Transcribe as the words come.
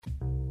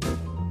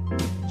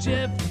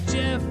Jeff,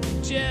 Jeff,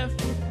 Jeff.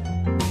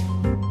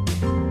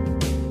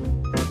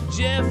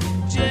 Jeff,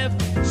 Jeff,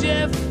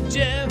 Jeff,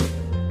 Jeff.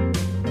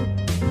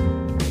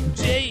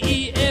 Jeff,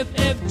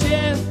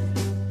 Jeff.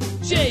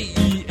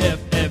 Jeff,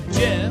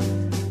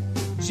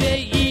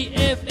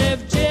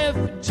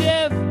 Jeff.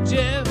 Jeff,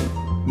 Jeff.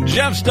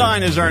 Jeff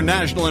Stein is our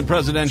national and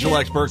presidential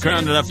expert,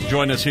 kind enough to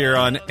join us here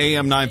on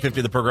AM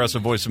 950, the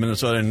Progressive Voice of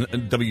Minnesota,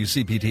 and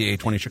WCPT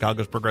 820,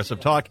 Chicago's Progressive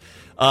Talk.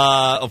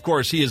 Of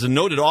course, he is a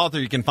noted author.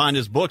 You can find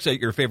his books at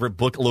your favorite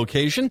book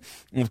location.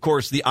 And of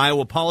course, the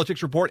Iowa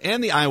Politics Report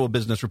and the Iowa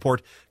Business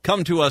Report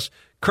come to us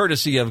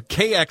courtesy of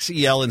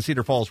KXEL in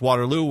Cedar Falls,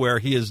 Waterloo, where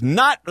he is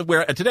not.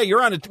 Where today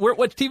you're on.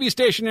 What TV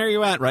station are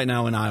you at right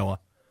now in Iowa?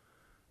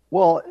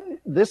 Well,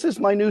 this is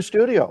my new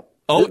studio.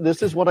 Oh,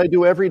 this is what I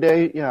do every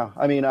day. Yeah,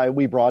 I mean,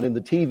 we brought in the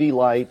TV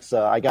lights.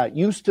 I got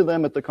used to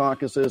them at the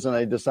caucuses, and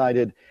I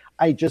decided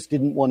I just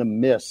didn't want to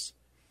miss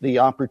the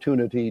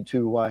opportunity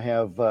to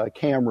have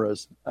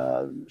cameras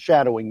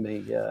shadowing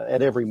me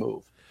at every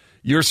move.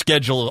 Your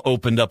schedule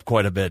opened up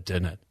quite a bit,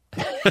 didn't it?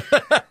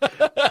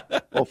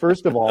 Well,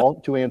 first of all,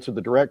 to answer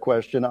the direct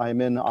question, I'm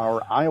in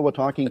our Iowa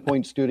Talking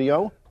Point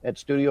studio at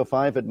Studio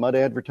 5 at Mud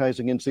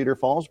Advertising in Cedar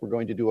Falls. We're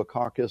going to do a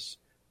caucus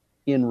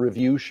in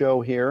review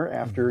show here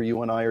after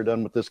you and I are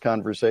done with this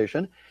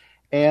conversation.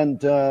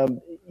 And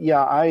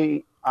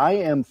I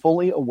am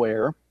fully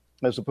aware,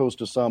 as opposed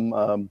to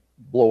some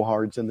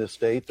blowhards in this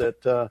state,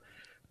 that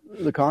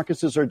the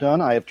caucuses are done.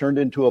 I have turned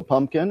into a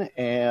pumpkin,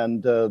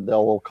 and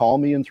they'll call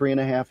me in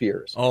 3.5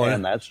 years. Oh,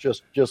 and that's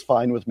just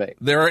fine with me.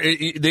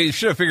 They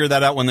should have figured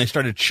that out when they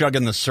started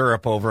chugging the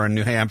syrup over in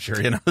New Hampshire.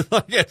 You know,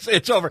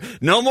 it's over.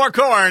 No more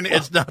corn.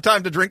 It's now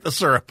time to drink the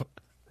syrup.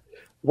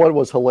 What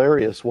was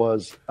hilarious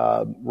was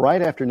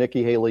right after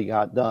Nikki Haley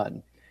got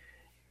done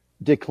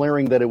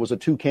declaring that it was a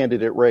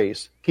two-candidate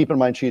race. Keep in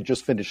mind, she had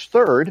just finished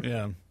third.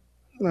 Yeah.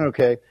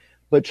 Okay.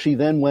 But she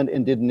then went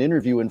and did an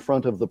interview in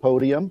front of the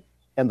podium,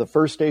 and the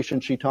first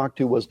station she talked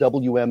to was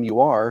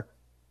WMUR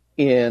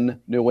in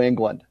New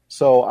England.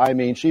 So, I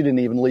mean, she didn't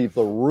even leave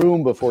the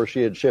room before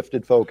she had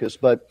shifted focus.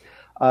 But,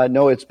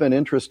 no, it's been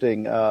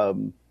interesting.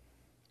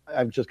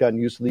 I've just gotten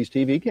used to these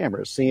TV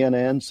cameras.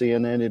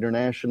 CNN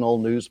International,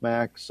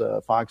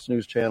 Newsmax, Fox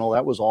News Channel.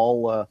 That was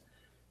all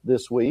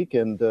this week,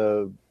 and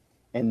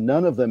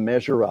none of them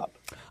measure up.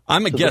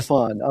 I'm a guest. The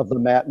fun of the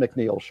Matt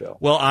McNeil show.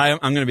 Well, I'm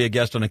going to be a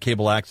guest on a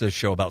cable access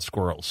show about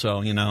squirrels.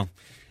 So yeah.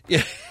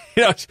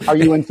 Are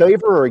you in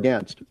favor or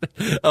against?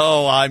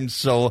 Oh,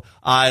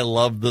 I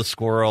love the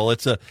squirrel.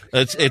 It's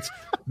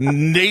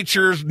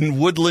nature's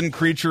woodland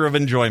creature of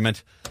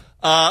enjoyment.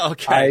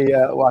 Okay.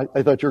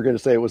 I thought you were going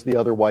to say it was the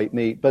other white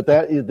meat, but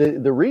that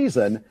the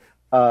reason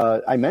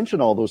I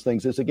mention all those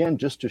things is, again,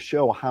 just to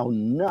show how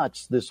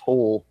nuts this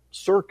whole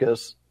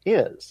circus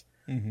is.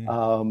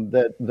 Mm-hmm.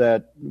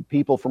 That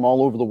people from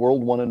all over the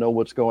world want to know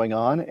what's going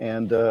on,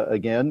 and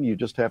again, you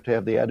just have to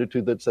have the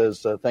attitude that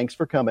says, "Thanks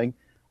for coming.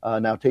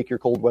 Now take your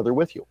cold weather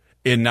with you."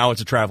 And now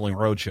it's a traveling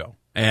roadshow.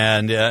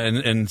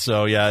 And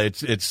so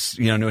it's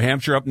New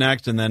Hampshire up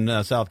next, and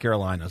then South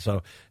Carolina.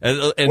 So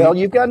well,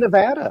 you've got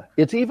Nevada.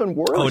 It's even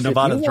worse. Oh,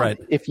 Nevada's right.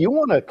 If you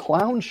want a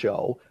clown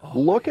show,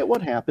 look at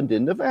what happened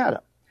in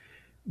Nevada.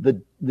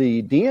 The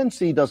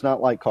DNC does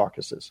not like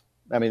caucuses.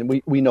 I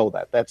mean, we know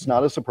that. That's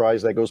not a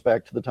surprise. That goes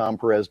back to the Tom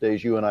Perez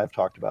days. You and I have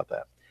talked about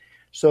that.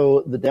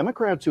 So the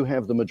Democrats who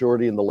have the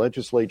majority in the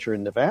legislature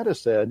in Nevada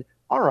said,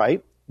 "All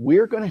right,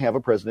 we're going to have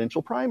a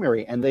presidential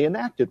primary," and they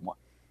enacted one.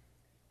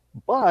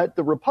 But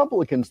the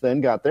Republicans then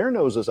got their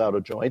noses out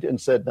of joint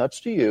and said, "Nuts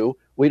to you.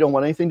 We don't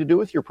want anything to do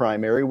with your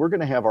primary. We're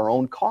going to have our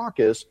own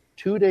caucus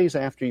 2 days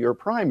after your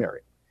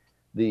primary."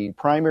 The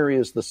primary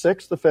is the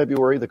 6th of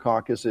February. The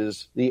caucus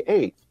is the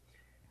 8th.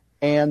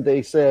 And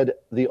they said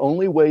the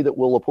only way that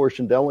we'll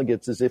apportion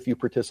delegates is if you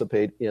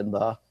participate in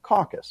the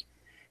caucus.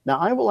 Now,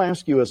 I will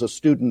ask you, as a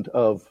student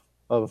of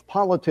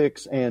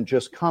politics and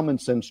just common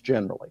sense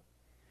generally,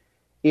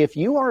 if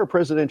you are a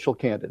presidential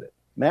candidate,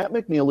 Matt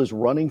McNeil is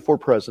running for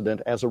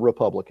president as a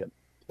Republican.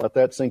 Let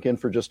that sink in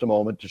for just a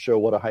moment to show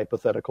what a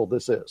hypothetical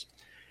this is.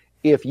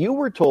 If you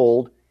were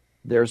told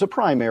there's a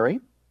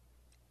primary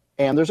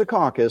and there's a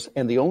caucus,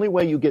 and the only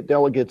way you get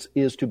delegates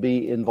is to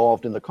be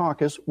involved in the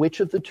caucus, which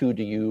of the two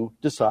do you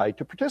decide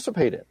to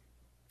participate in?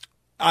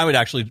 I would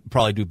actually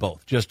probably do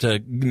both, just to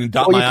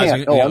dot my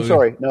eyes. I'm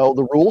sorry. No,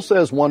 the rule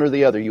says one or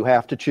the other. You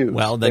have to choose.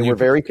 Well, then they were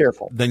very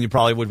careful. Then you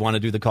probably would want to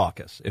do the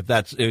caucus. If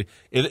that's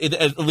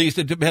at least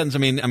it depends. I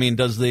mean,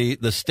 does the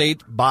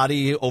state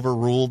body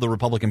overrule the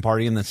Republican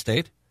Party in the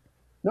state?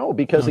 No,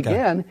 because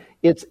again,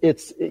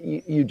 it's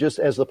you just,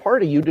 as the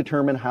party, you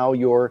determine how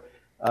your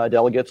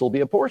delegates will be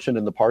apportioned.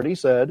 And the party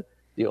said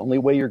the only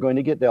way you're going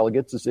to get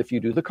delegates is if you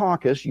do the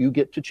caucus. You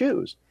get to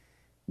choose.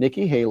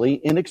 Nikki Haley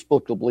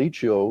inexplicably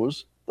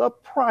chose the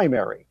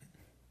primary.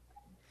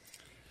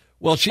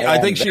 Well, I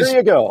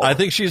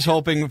think she's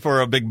hoping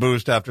for a big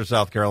boost after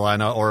South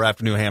Carolina or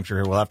after New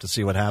Hampshire. We'll have to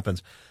see what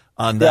happens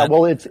on that. Yeah,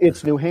 well,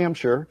 it's New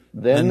Hampshire,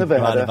 then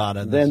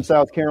Nevada, then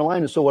South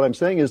Carolina. So what I'm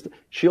saying is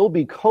she'll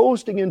be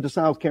coasting into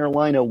South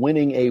Carolina,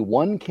 winning a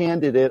one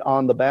candidate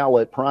on the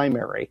ballot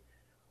primary,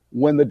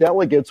 when the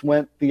delegates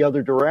went the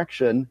other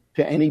direction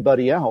to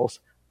anybody else,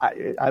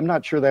 I'm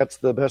not sure that's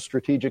the best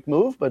strategic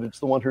move, but it's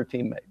the one her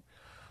team made.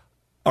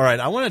 All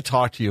right, I want to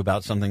talk to you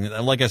about something.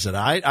 Like I said,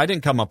 I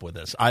didn't come up with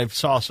this. I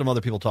saw some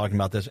other people talking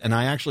about this, and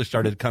I actually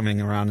started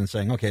coming around and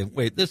saying, okay,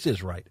 wait, this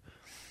is right.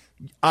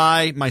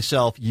 I,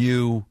 myself,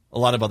 you, a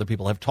lot of other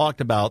people have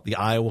talked about the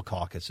Iowa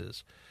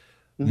caucuses,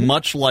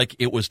 much like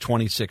it was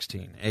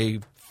 2016, a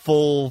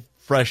full,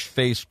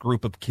 fresh-faced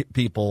group of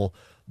people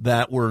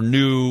that were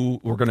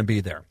going to be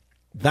there.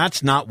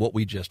 That's not what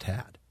we just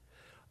had.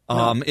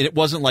 It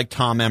wasn't like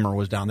Tom Emmer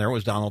was down there. It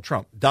was Donald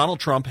Trump.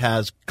 Donald Trump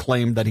has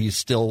claimed that he's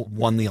still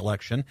won the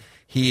election.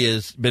 He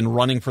has been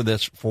running for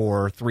this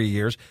for 3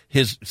 years.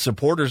 His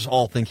supporters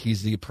all think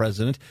he's the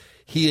president.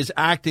 He is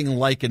acting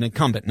like an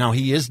incumbent. Now,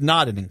 he is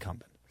not an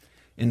incumbent.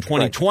 In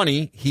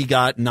 2020, he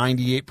got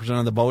 98%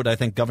 of the vote. I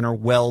think Governor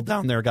Well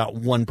down there got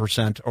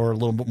 1% or a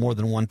little bit more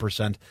than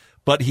 1%,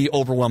 but he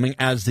overwhelming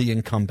as the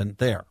incumbent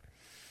there.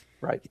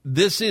 Right.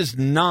 This is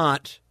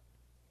not...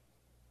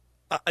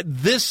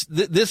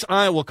 This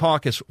Iowa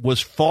caucus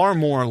was far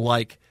more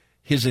like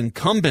his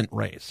incumbent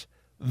race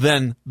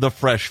than the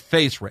fresh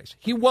face race.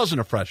 He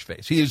wasn't a fresh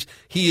face.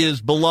 He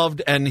is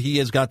beloved, and he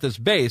has got this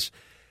base.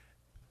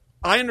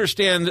 I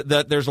understand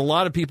that there's a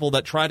lot of people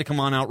that try to come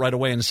on out right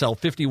away and sell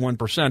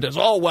 51% as,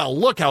 oh, well,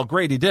 look how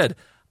great he did.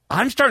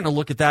 I'm starting to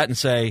look at that and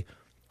say,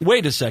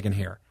 wait a second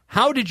here.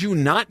 How did you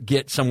not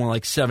get someone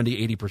like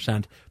 70,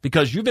 80%?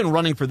 Because you've been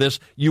running for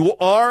this. You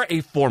are a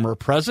former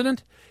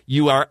president.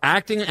 You are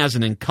acting as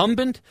an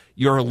incumbent.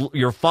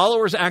 Your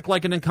followers act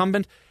like an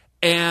incumbent.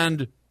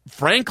 And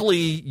frankly,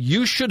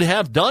 you should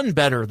have done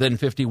better than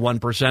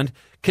 51%,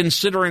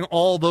 considering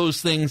all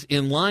those things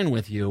in line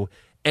with you.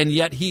 And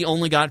yet he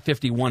only got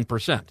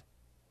 51%.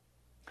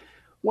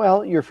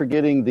 Well, you're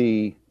forgetting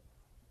the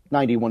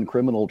 91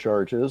 criminal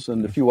charges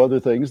and a few other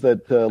things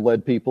that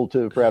led people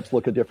to perhaps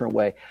look a different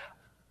way.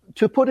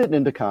 To put it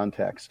into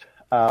context,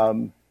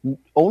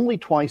 only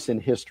twice in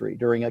history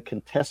during a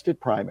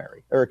contested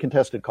primary or a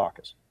contested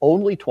caucus,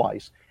 only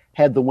twice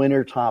had the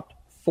winner topped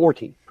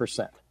 40%.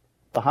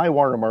 The high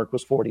watermark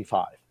was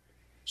 45.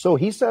 So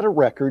he set a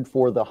record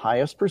for the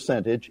highest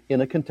percentage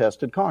in a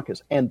contested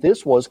caucus. And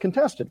this was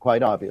contested,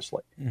 quite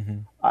obviously.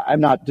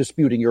 I'm not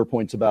disputing your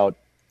points about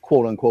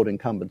quote unquote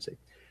incumbency.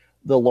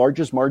 The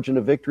largest margin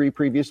of victory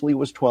previously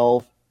was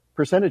 12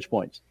 percentage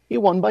points. He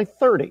won by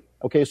 30.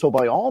 Okay, so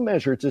by all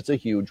measures, it's a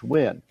huge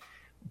win.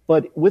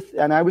 But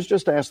and I was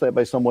just asked that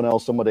by someone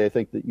else, somebody I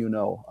think that you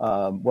know.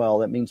 Well,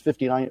 that means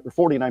 59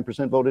 or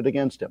 49% voted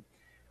against him.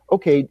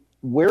 Okay,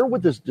 where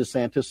would the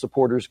DeSantis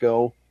supporters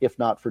go if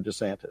not for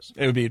DeSantis?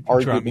 It would be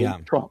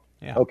Trump.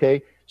 Yeah.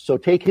 Okay, so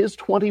take his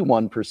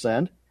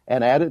 21%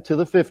 and add it to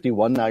the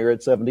 51. Now you're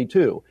at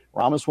 72.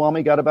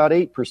 Ramaswamy got about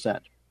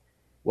 8%.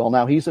 Well,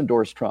 now he's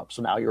endorsed Trump,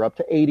 so now you're up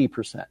to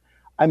 80%.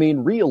 I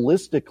mean,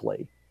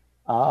 realistically,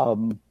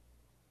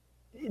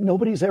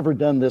 nobody's ever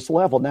done this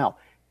level. Now,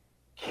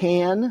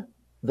 can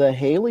the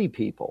Haley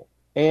people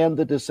and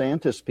the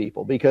DeSantis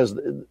people, because,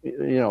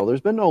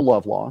 there's been no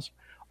love lost,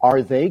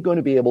 are they going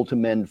to be able to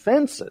mend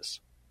fences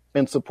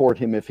and support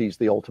him if he's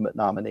the ultimate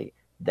nominee?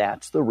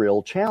 That's the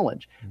real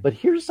challenge. But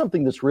here's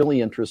something that's really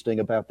interesting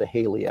about the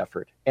Haley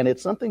effort, and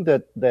it's something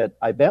that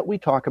I bet we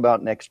talk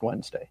about next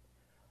Wednesday,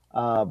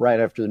 right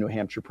after the New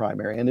Hampshire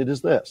primary, and it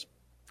is this.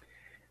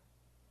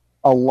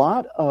 A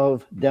lot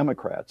of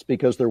Democrats,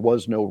 because there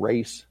was no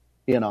race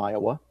in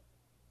Iowa,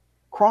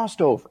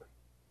 crossed over.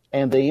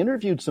 And they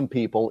interviewed some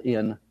people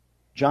in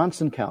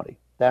Johnson County.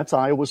 That's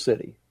Iowa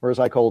City, or as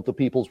I call it, the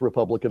People's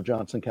Republic of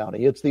Johnson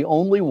County. It's the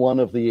only one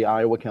of the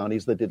Iowa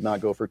counties that did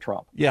not go for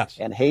Trump. Yes.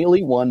 And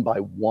Haley won by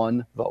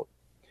 1 vote.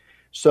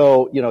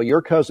 So,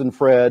 your cousin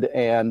Fred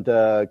and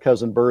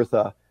cousin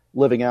Bertha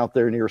living out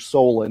there near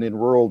Solon in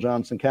rural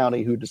Johnson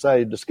County who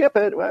decided to skip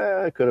it,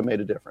 well, it could have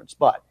made a difference.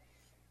 But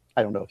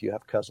I don't know if you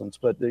have cousins,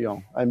 but,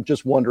 I'm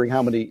just wondering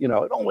how many,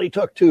 it only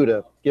took 2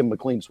 to give them a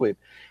clean sweep.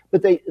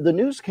 But the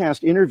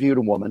newscast interviewed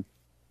a woman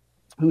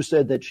who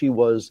said that she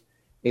was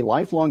a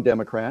lifelong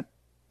Democrat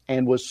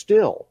and was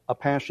still a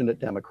passionate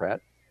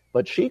Democrat,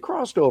 but she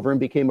crossed over and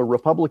became a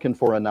Republican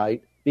for a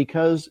night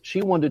because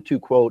she wanted to,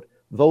 quote,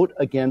 vote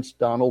against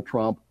Donald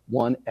Trump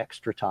one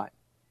extra time,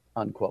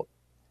 unquote.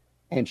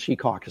 And she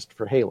caucused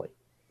for Haley.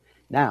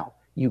 Now,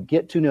 you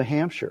get to New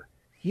Hampshire.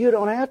 You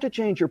don't have to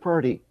change your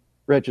party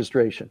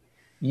registration.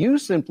 You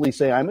simply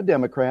say, I'm a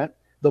Democrat.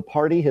 The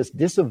party has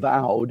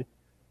disavowed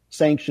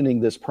sanctioning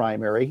this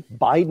primary.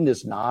 Biden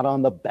is not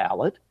on the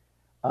ballot.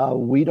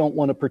 We don't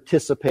want to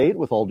participate,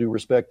 with all due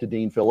respect to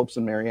Dean Phillips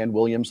and Marianne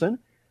Williamson.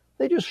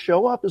 They just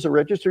show up as a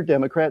registered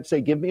Democrat,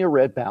 say, give me a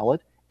red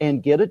ballot,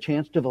 and get a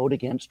chance to vote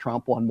against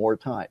Trump one more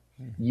time.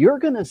 You're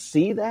going to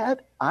see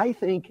that, I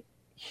think,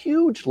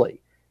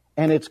 hugely.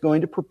 And it's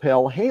going to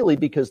propel Haley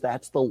because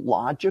that's the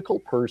logical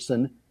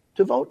person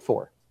to vote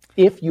for.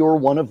 If you're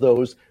one of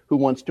those who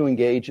wants to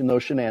engage in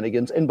those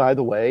shenanigans. And by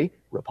the way,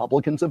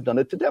 Republicans have done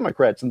it to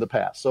Democrats in the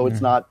past. So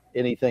it's not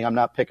anything. I'm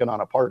not picking on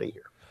a party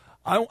here.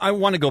 I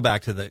want to go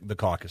back to the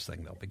caucus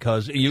thing, though,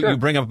 because you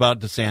bring up about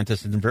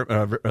DeSantis and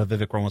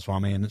Vivek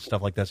Ramaswamy and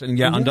stuff like this.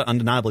 And,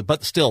 undeniably.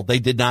 But still,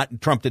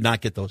 Trump did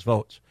not get those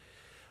votes.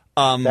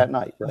 That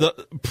night, right?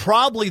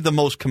 Probably the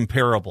most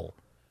comparable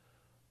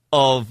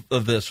of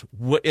this,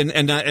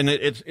 and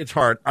it's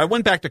hard. I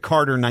went back to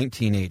Carter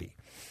 1980.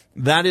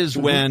 That is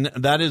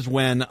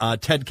when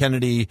Ted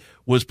Kennedy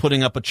was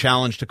putting up a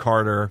challenge to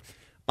Carter.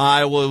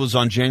 Iowa was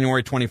on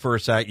January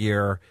 21st that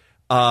year.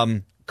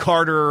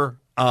 Carter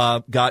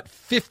got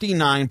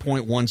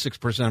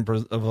 59.16%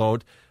 of the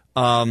vote,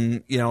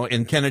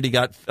 and Kennedy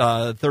got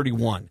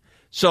 31.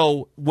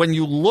 So when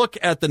you look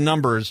at the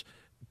numbers,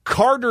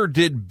 Carter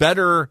did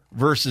better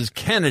versus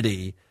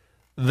Kennedy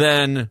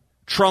than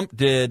Trump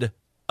did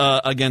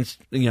against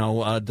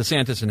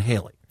DeSantis and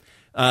Haley.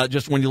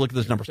 Just when you look at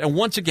those numbers. And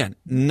once again,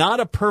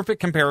 not a perfect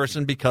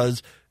comparison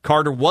because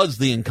Carter was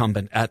the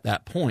incumbent at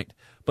that point.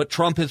 But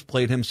Trump has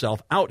played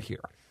himself out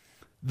here.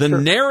 The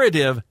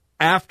narrative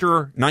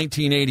after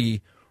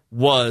 1980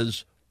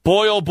 was,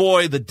 boy, oh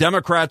boy, the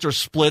Democrats are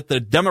split. The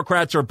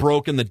Democrats are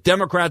broken. The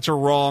Democrats are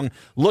wrong.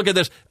 Look at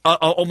this.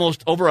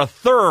 Almost over a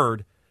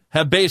third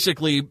have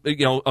basically,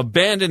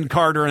 abandoned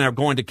Carter and are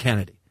going to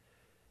Kennedy.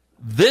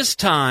 This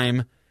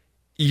time,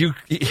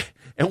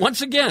 and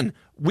once again,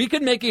 we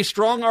could make a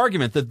strong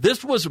argument that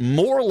this was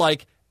more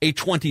like a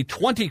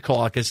 2020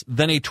 caucus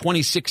than a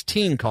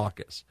 2016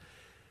 caucus.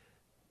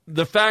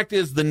 The fact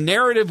is the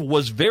narrative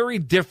was very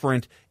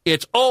different.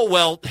 It's,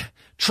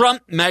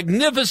 Trump,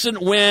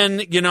 magnificent win.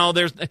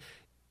 DeSantis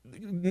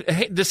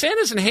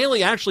and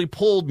Haley actually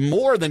pulled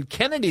more than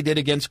Kennedy did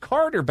against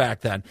Carter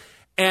back then.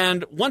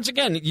 And once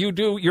again,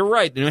 you're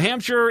right. New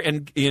Hampshire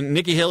and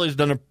Nikki Haley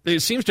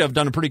seems to have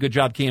done a pretty good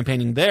job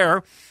campaigning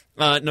there.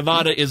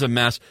 Nevada is a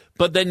mess.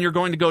 But then you're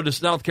going to go to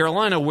South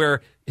Carolina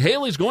where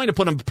Haley's going to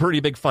put a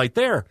pretty big fight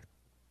there.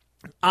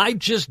 I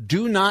just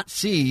do not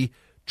see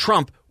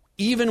Trump,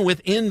 even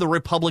within the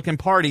Republican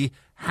Party,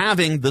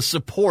 having the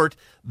support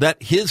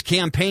that his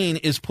campaign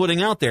is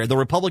putting out there, the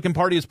Republican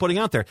Party is putting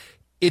out there.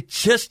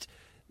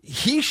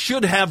 He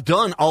should have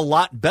done a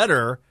lot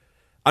better.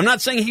 I'm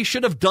not saying he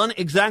should have done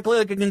exactly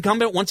like an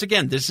incumbent. Once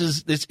again,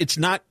 it's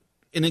not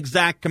an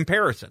exact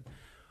comparison.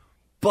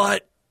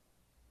 But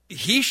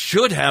he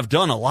should have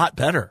done a lot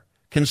better,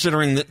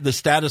 considering the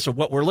status of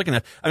what we're looking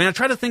at. I mean, I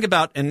try to think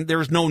about, and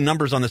there's no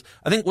numbers on this.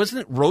 I think,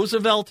 wasn't it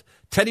Roosevelt?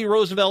 Teddy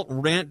Roosevelt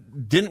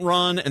didn't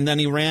run, and then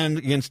he ran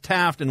against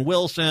Taft and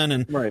Wilson,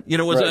 and right.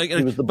 It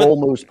was the Bull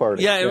Moose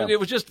Party. Yeah, it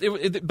was just.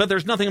 But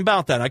there's nothing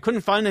about that. I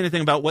couldn't find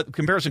anything about what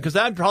comparison, because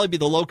that'd probably be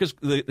the locus,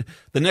 the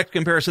next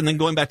comparison. Then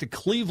going back to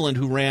Cleveland,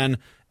 who ran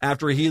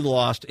after he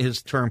lost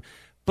his term,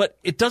 but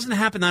it doesn't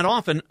happen that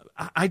often.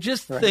 I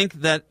just think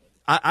that.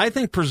 I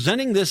think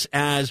presenting this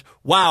as,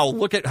 wow,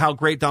 look at how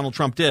great Donald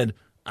Trump did,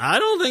 I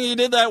don't think he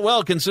did that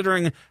well,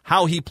 considering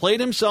how he played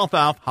himself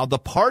off, how the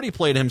party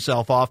played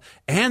himself off,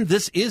 and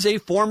this is a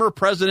former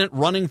president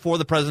running for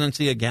the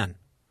presidency again.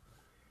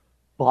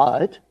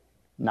 But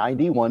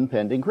 91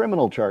 pending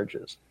criminal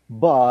charges,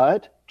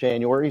 but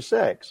January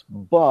 6th,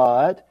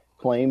 but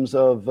claims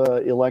of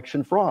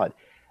election fraud.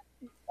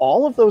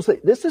 All of those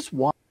things. This is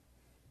why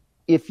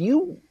if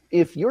you're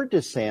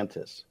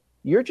DeSantis,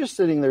 you're just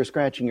sitting there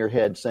scratching your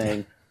head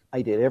saying,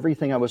 I did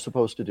everything I was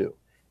supposed to do.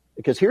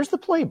 Because here's the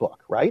playbook,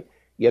 right?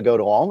 You go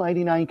to all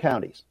 99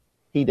 counties.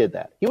 He did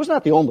that. He was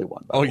not the only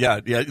one. Yeah.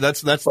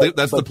 That's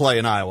the play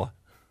in Iowa.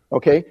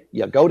 Okay,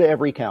 you go to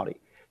every county.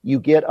 You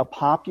get a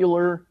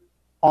popular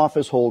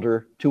office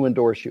holder to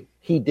endorse you.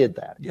 He did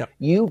that. Yep.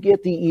 You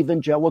get the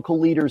evangelical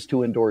leaders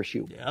to endorse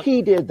you. Yep.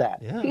 He did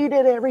that. Yeah. He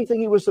did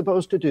everything he was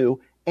supposed to do,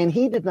 and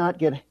he did not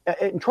get.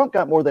 And Trump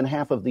got more than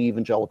half of the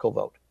evangelical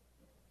vote.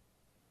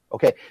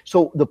 Okay,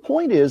 so the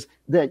point is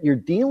that you're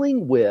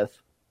dealing with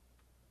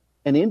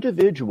an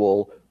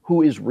individual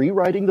who is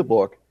rewriting the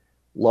book.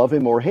 Love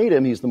him or hate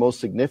him, he's the most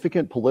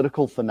significant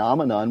political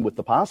phenomenon, with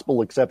the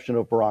possible exception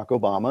of Barack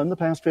Obama, in the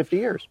past 50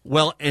 years.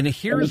 Well, and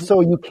here's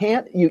so you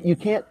can't.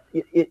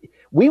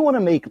 We want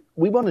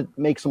to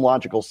make some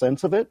logical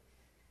sense of it,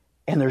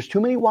 and there's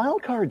too many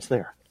wild cards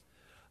there.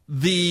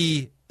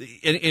 And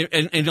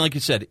like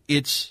you said,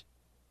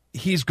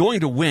 he's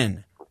going to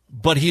win,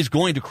 but he's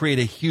going to create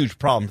a huge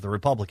problem for the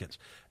Republicans.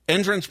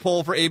 Entrance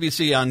poll for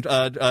ABC on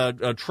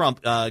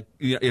Trump,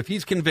 if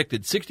he's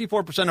convicted,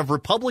 64% of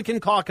Republican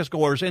caucus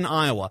goers in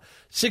Iowa,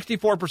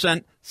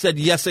 64% said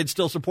yes, they'd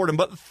still support him,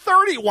 but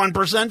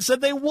 31%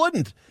 said they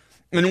wouldn't.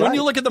 And when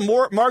you look at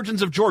the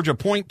margins of Georgia,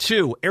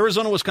 0.2,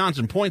 Arizona,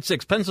 Wisconsin,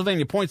 0.6,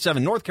 Pennsylvania,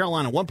 0.7, North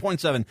Carolina,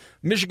 1.7,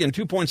 Michigan,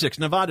 2.6,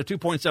 Nevada,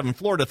 2.7,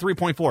 Florida,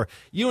 3.4.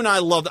 You and I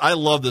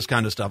love this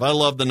kind of stuff. I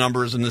love the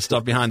numbers and the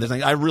stuff behind this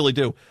thing. I really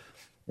do.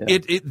 Yeah.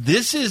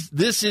 This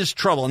is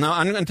trouble. Now,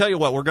 I'm going to tell you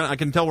what, I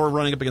can tell we're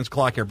running up against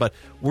clock here, but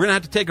we're going to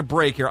have to take a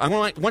break here. I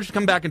want you to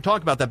come back and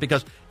talk about that,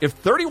 because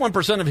if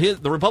 31%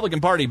 of the Republican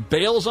Party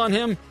bails on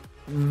him,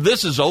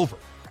 this is over.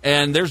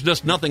 And there's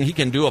just nothing he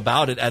can do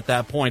about it at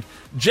that point.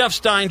 Jeff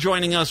Stein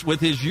joining us with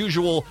his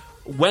usual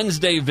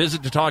Wednesday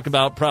visit to talk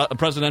about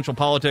presidential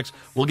politics.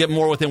 We'll get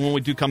more with him when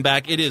we do come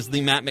back. It is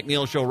the Matt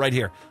McNeil Show right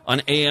here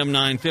on AM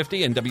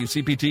 950 and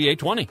WCPT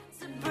 820.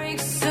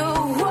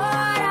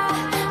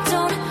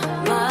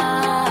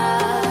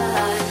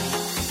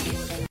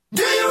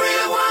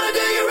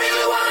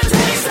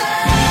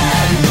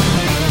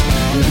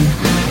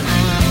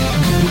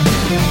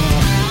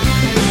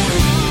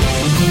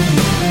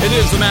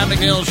 It is the Matt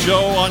McNeil Show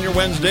on your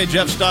Wednesday.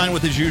 Jeff Stein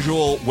with his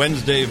usual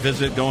Wednesday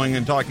visit going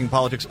and talking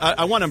politics.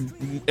 I want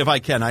to, if I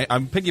can,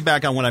 I'm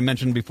piggyback on what I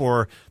mentioned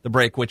before the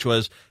break, which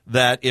was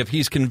that if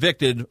he's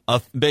convicted,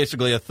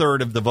 basically a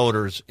third of the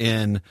voters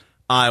in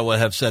Iowa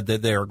have said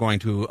that they are going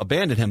to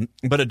abandon him.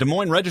 But a Des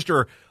Moines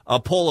Register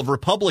poll of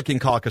Republican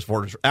caucus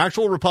voters,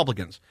 actual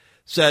Republicans,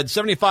 said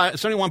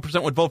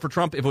 71% would vote for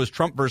Trump if it was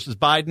Trump versus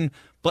Biden,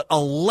 but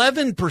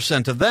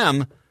 11% of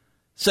them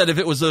said if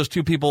it was those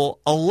two people,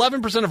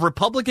 11% of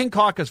Republican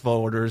caucus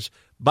voters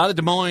by the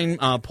Des Moines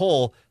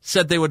poll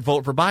said they would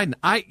vote for Biden.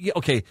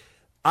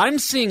 I'm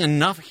seeing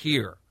enough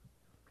here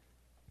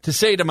to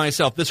say to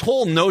myself, this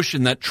whole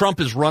notion that Trump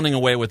is running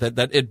away with it,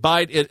 that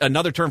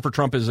another term for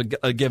Trump is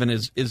a given,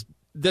 is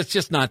that's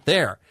just not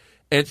there.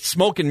 It's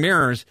smoke and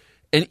mirrors.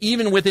 And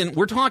even within,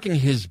 we're talking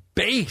his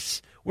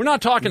base. We're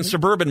not talking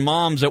suburban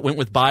moms that went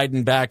with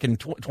Biden back in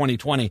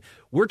 2020.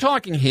 We're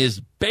talking his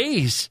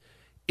base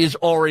is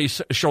already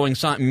showing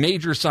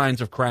major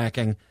signs of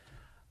cracking.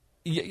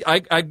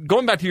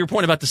 Going back to your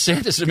point about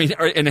DeSantis,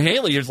 and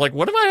Haley is like,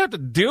 what do I have to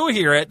do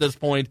here at this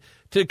point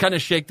to kind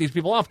of shake these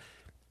people off?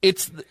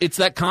 It's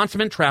that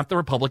consummate trap the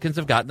Republicans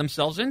have gotten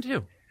themselves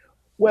into.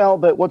 Well,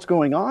 but what's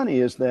going on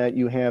is that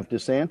you have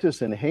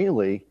DeSantis and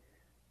Haley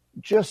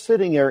just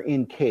sitting there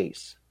in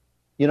case.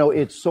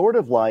 It's sort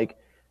of like,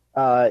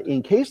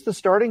 in case the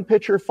starting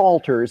pitcher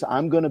falters,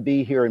 I'm going to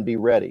be here and be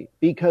ready,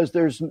 because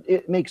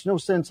it makes no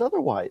sense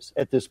otherwise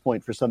at this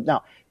point for some.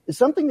 Now,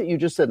 something that you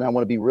just said, and I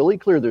want to be really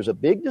clear, there's a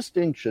big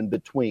distinction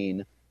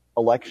between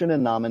election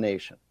and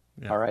nomination.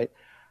 Yeah. All right.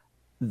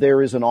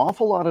 There is an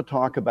awful lot of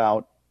talk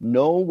about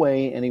no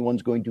way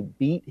anyone's going to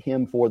beat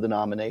him for the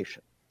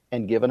nomination.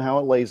 And given how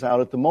it lays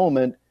out at the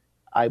moment,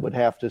 I would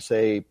have to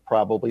say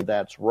probably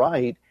that's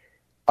right,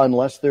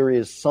 unless there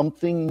is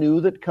something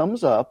new that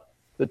comes up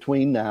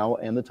between now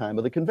and the time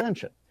of the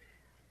convention.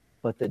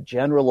 But the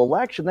general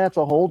election, that's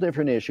a whole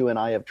different issue. And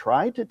I have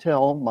tried to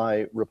tell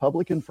my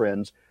Republican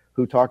friends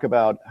who talk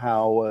about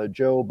how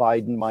Joe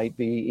Biden might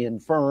be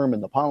infirm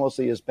and the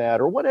policy is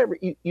bad or whatever,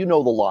 you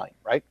know the line,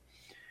 right?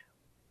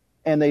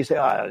 And they say,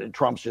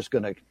 Trump's just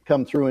going to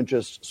come through and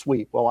just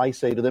sweep. Well, I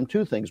say to them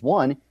two things.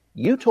 One,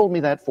 you told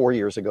me that 4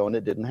 years ago and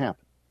it didn't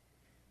happen.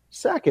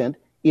 Second,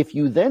 if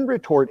you then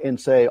retort and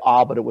say,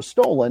 but it was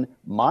stolen,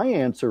 my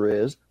answer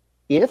is,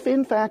 if,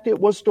 in fact, it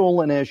was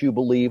stolen as you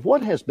believe,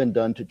 what has been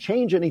done to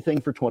change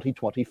anything for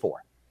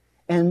 2024?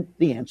 And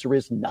the answer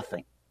is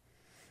nothing.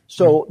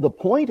 So the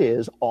point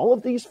is, all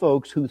of these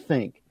folks who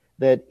think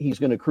that he's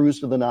going to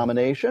cruise to the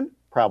nomination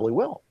probably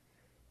will.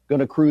 Going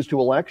to cruise to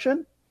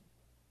election?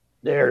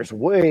 There's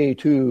way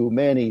too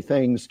many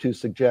things to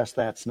suggest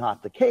that's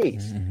not the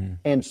case. Mm-hmm.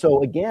 And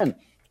so, again,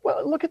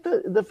 well, look at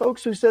the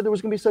folks who said there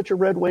was going to be such a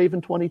red wave in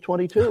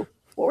 2022.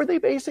 What were they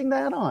basing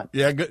that on?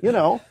 Yeah, good.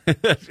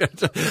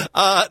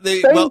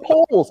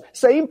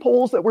 Same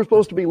polls that we're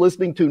supposed to be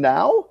listening to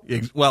now.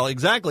 Well,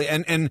 exactly.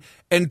 And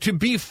to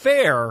be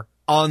fair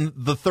on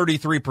the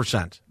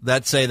 33%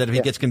 that say that if he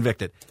gets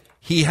convicted,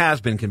 he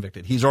has been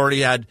convicted. He's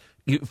already had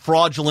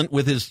fraudulent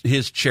with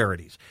his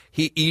charities.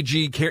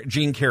 E.g.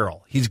 Gene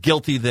Carroll. He's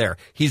guilty there.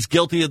 He's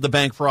guilty of the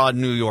bank fraud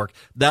in New York.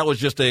 That was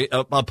just a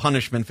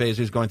punishment phase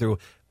he's going through.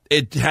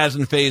 It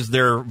hasn't phased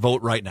their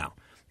vote right now.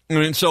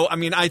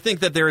 I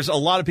think that there's a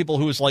lot of people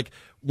who's like,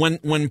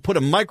 when put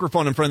a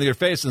microphone in front of their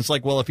face, and it's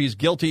like, well, if he's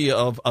guilty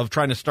of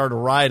trying to start a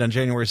riot on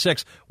January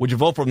 6th, would you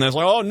vote for him? And it's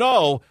like, oh,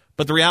 no.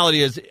 But the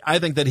reality is, I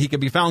think that he could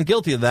be found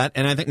guilty of that.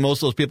 And I think most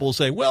of those people will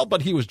say, well,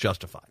 but he was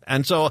justified.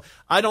 And so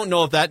I don't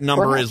know if that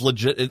number is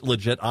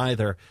legit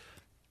either.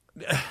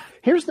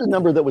 Here's the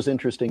number that was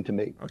interesting to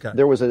me. Okay.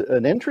 There was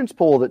an entrance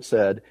poll that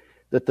said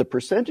that the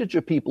percentage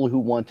of people who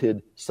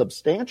wanted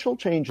substantial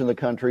change in the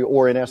country,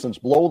 or in essence,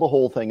 blow the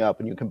whole thing up,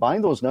 and you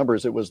combine those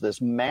numbers, it was this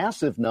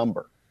massive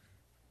number.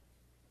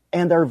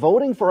 And they're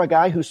voting for a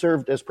guy who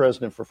served as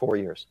president for 4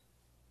 years.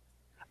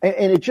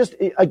 And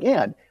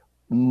again,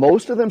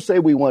 most of them say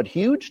we want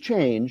huge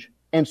change,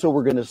 and so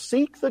we're going to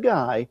seek the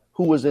guy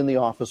who was in the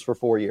office for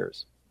 4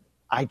 years.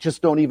 I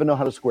just don't even know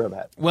how to square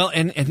that. Well,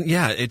 and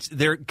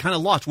they're kind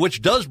of lost,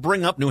 which does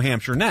bring up New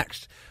Hampshire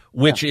next,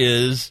 which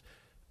is,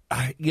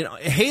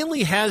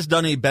 Haley has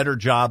done a better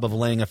job of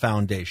laying a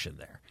foundation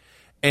there.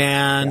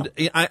 And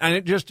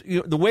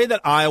the way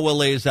that Iowa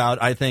lays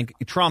out, I think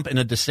Trump and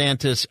a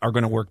DeSantis are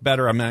going to work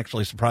better. I'm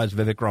actually surprised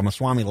Vivek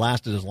Ramaswamy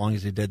lasted as long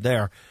as he did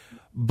there.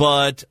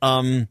 But,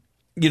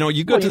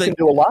 you can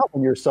do a lot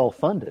when you're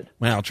self-funded.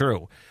 Well,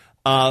 true.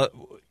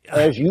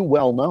 As you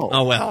well know.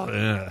 Oh, well,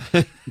 yeah.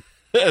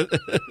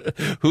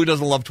 Who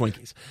doesn't love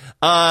Twinkies?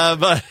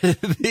 But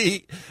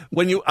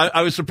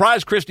I was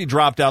surprised Christie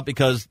dropped out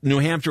because New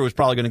Hampshire was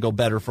probably going to go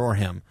better for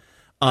him.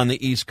 on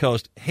the East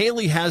Coast.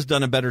 Haley has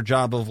done a better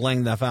job of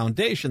laying the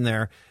foundation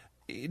there.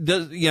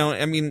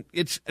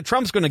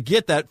 Trump's going to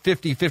get that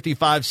 50,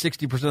 55,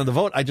 60% of the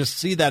vote. I just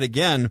see that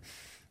again.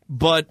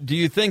 But do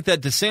you think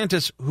that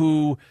DeSantis,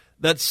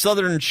 that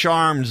Southern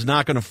charm's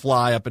not going to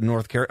fly up in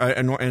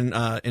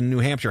in New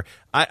Hampshire?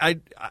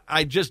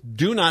 I just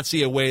do not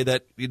see a way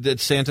that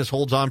DeSantis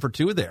holds on for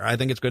two there. I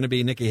think it's going to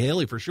be Nikki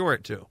Haley for sure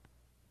at two.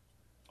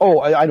 Oh,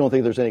 I don't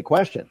think there's any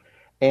question.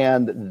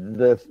 And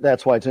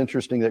that's why it's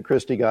interesting that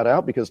Christie got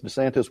out, because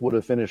DeSantis would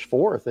have finished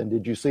fourth. And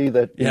did you see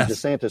that the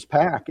DeSantis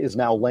PAC is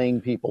now laying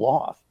people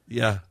off?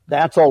 Yeah,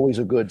 that's always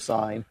a good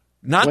sign.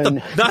 Not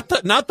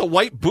the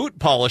white boot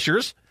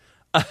polishers.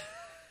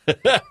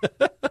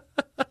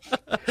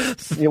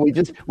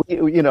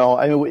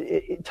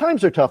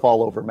 Times are tough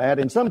all over, Matt,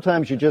 and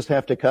sometimes you just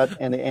have to cut,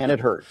 and it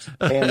hurts.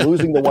 And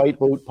losing the white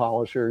boot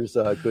polishers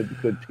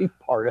could be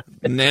part of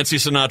it. Nancy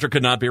Sinatra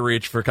could not be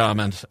reached for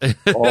comment.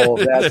 Oh,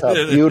 that's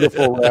a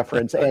beautiful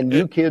reference. And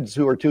you kids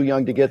who are too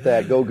young to get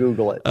that, go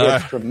Google it.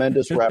 It's a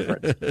tremendous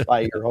reference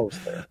by your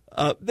host there.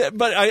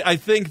 But I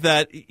think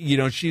that,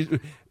 she's...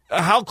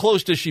 How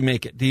close does she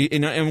make it?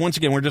 And once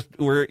again,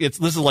 this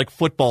is like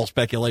football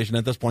speculation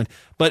at this point.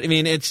 But I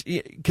mean, it's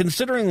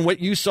considering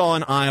what you saw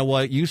in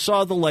Iowa, you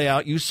saw the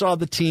layout, you saw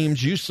the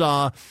teams, you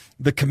saw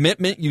the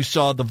commitment, you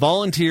saw the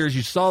volunteers,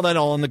 you saw that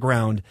all on the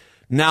ground.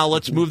 Now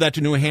let's move that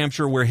to New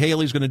Hampshire, where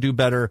Haley's going to do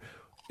better.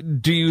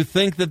 Do you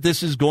think that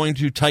this is going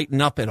to tighten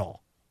up at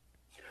all?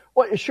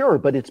 Well, sure,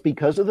 but it's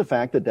because of the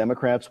fact that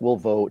Democrats will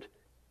vote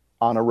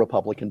on a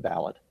Republican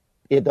ballot.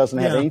 It doesn't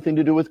have anything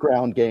to do with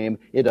ground game.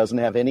 It doesn't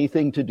have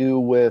anything to do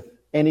with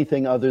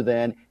anything other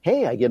than,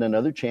 hey, I get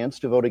another chance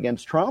to vote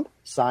against Trump.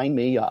 Sign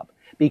me up.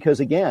 Because,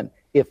 again,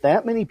 if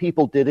that many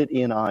people did it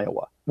in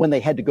Iowa when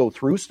they had to go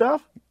through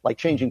stuff, like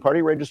changing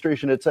party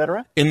registration, et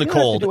cetera, in the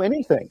cold, have to do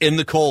anything. In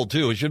the cold,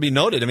 too. It should be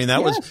noted. I mean,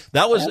 that was.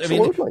 Absolutely. I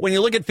mean, when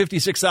you look at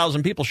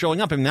 56,000 people showing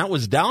up, I mean, that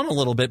was down a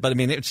little bit. But, I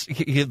mean,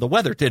 the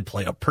weather did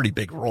play a pretty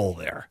big role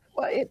there.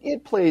 Well,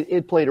 it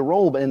played a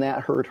role, and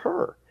that hurt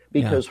her.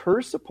 Because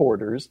her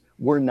supporters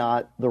were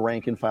not the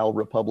rank-and-file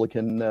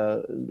Republican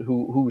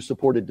who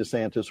supported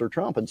DeSantis or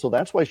Trump. And so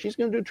that's why she's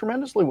going to do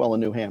tremendously well in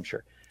New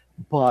Hampshire.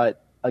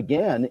 But,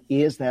 again,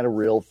 is that a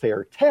real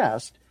fair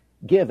test,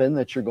 given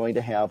that you're going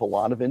to have a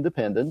lot of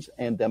independents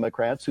and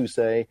Democrats who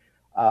say,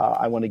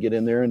 I want to get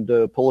in there and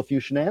pull a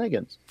few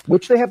shenanigans,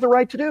 which they have the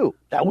right to do.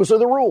 Those are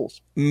the rules.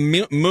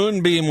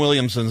 Moonbeam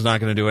Williamson's not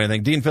going to do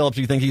anything. Dean Phillips,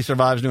 do you think he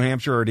survives New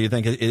Hampshire, or do you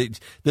think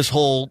this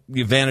whole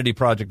vanity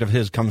project of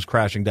his comes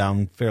crashing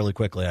down fairly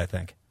quickly, I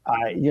think?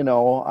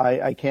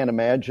 I can't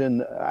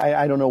imagine.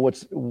 I don't know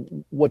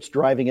what's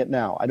driving it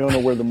now. I don't know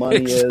where the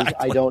money is.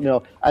 I don't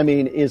know. I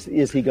mean, is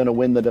he going to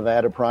win the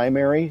Nevada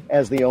primary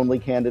as the only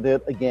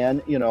candidate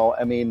again?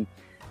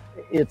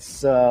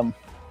 It's a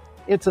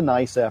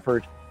nice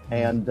effort.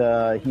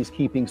 And he's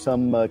keeping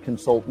some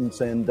consultants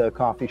and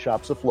coffee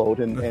shops afloat,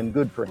 and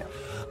good for him.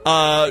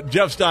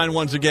 Jeff Stein,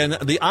 once again.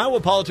 The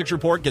Iowa Politics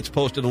Report gets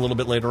posted a little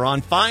bit later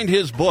on. Find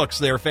his books.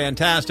 They're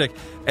fantastic.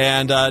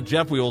 And,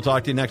 Jeff, we will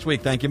talk to you next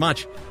week. Thank you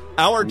much.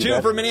 Hour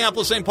 2 for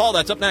Minneapolis, St. Paul.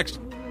 That's up next.